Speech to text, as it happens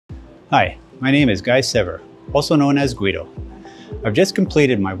Hi, my name is Guy Sever, also known as Guido. I've just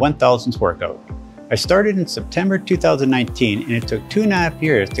completed my 1000th workout. I started in September 2019 and it took 2.5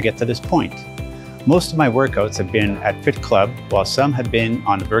 years to get to this point. Most of my workouts have been at Fit Club, while some have been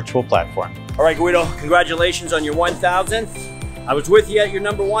on a virtual platform. All right, Guido, congratulations on your 1000th. I was with you at your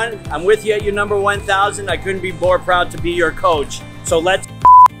number one. I'm with you at your number 1000. I couldn't be more proud to be your coach. So let's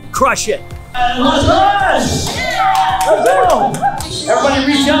crush it. Let's rush! Let's go! Everybody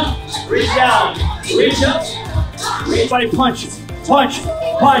reach up, reach down, reach up, everybody punch, punch,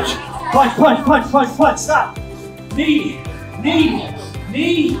 punch, punch, punch, punch, punch, punch, stop. Knee, knee,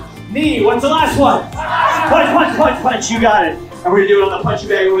 knee, knee. What's the last one? Punch, punch, punch, punch, you got it. And we're gonna do it on the punching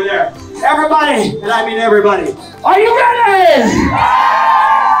bag over there. Everybody, and I mean everybody, are you ready?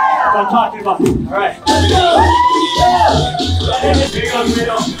 That's what I'm talking about. All right. Let's go. Here you go,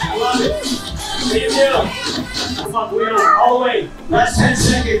 Guido. I love it. How you do? Come on, Guido. All the way. Last 10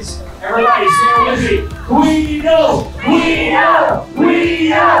 seconds. Everybody, stay with me. Guido, Guido,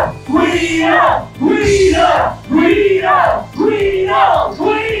 Guido, Guido, Guido, Guido, Guido,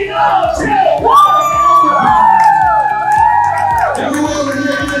 Guido. 2, 1. Everyone over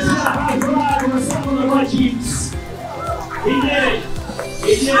here, give us a high five with some of the munchies. He did it.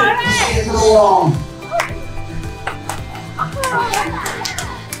 He did it. Hands on the wall.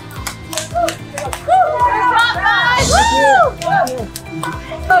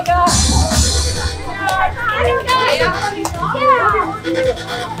 Oh God.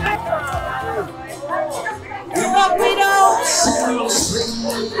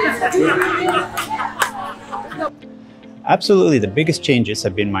 Absolutely, the biggest changes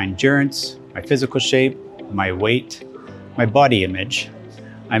have been my endurance, my physical shape, my weight, my body image.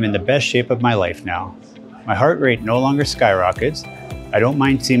 I'm in the best shape of my life now. My heart rate no longer skyrockets. I don't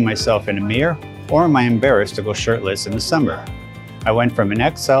mind seeing myself in a mirror, or am I embarrassed to go shirtless in the summer? I went from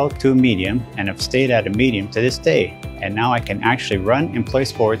an XL to a medium and have stayed at a medium to this day. And now I can actually run and play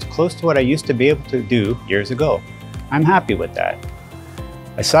sports close to what I used to be able to do years ago. I'm happy with that.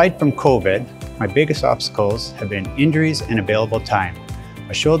 Aside from COVID, my biggest obstacles have been injuries and available time.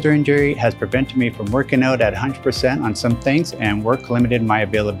 A shoulder injury has prevented me from working out at 100% on some things, and work limited my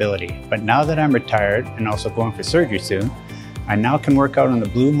availability. But now that I'm retired and also going for surgery soon, I now can work out on the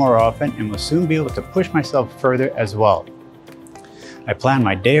blue more often and will soon be able to push myself further as well. I plan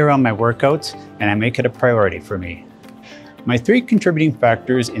my day around my workouts and I make it a priority for me. My 3 contributing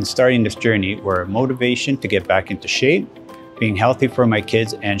factors in starting this journey were motivation to get back into shape, being healthy for my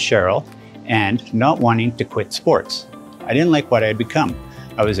kids and Cheryl, and not wanting to quit sports. I didn't like what I had become.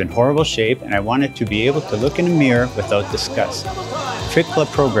 I was in horrible shape and I wanted to be able to look in the mirror without disgust. Fit Club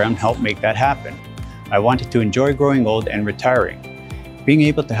program helped make that happen. I wanted to enjoy growing old and retiring. Being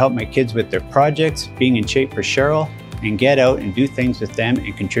able to help my kids with their projects, being in shape for Cheryl, and get out and do things with them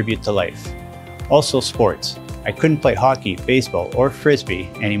and contribute to life. Also sports. I couldn't play hockey, baseball, or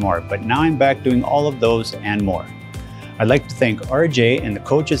frisbee anymore, but now I'm back doing all of those and more. I'd like to thank RJ and the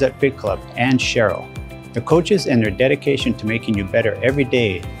coaches at Fit Club and Cheryl. The coaches and their dedication to making you better every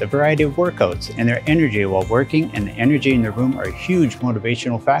day, the variety of workouts, and their energy while working and the energy in the room are huge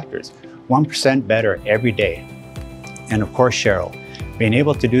motivational factors. 1% better every day. And of course, Cheryl. Being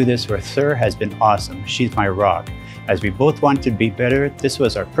able to do this with her has been awesome. She's my rock. As we both want to be better, this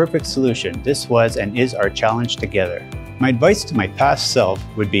was our perfect solution. This was and is our challenge together. My advice to my past self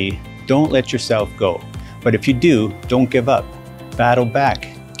would be, don't let yourself go. But if you do, don't give up. Battle back,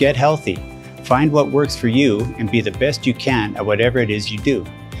 get healthy, find what works for you, and be the best you can at whatever it is you do.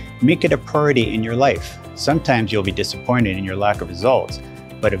 Make it a priority in your life. Sometimes you'll be disappointed in your lack of results,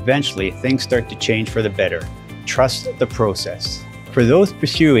 but eventually things start to change for the better. Trust the process. For those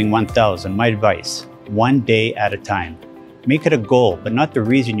pursuing 1000, my advice, one day at a time. Make it a goal, but not the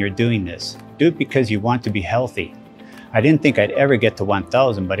reason you're doing this. Do it because you want to be healthy. I didn't think I'd ever get to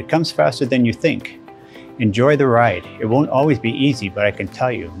 1000, but it comes faster than you think. Enjoy the ride. It won't always be easy, but I can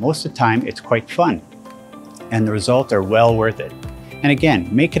tell you, most of the time it's quite fun. And the results are well worth it. And again,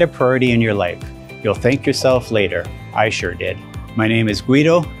 make it a priority in your life. You'll thank yourself later. I sure did. My name is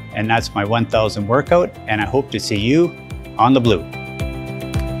Guido, and that's my 1000 workout, and I hope to see you on the blue.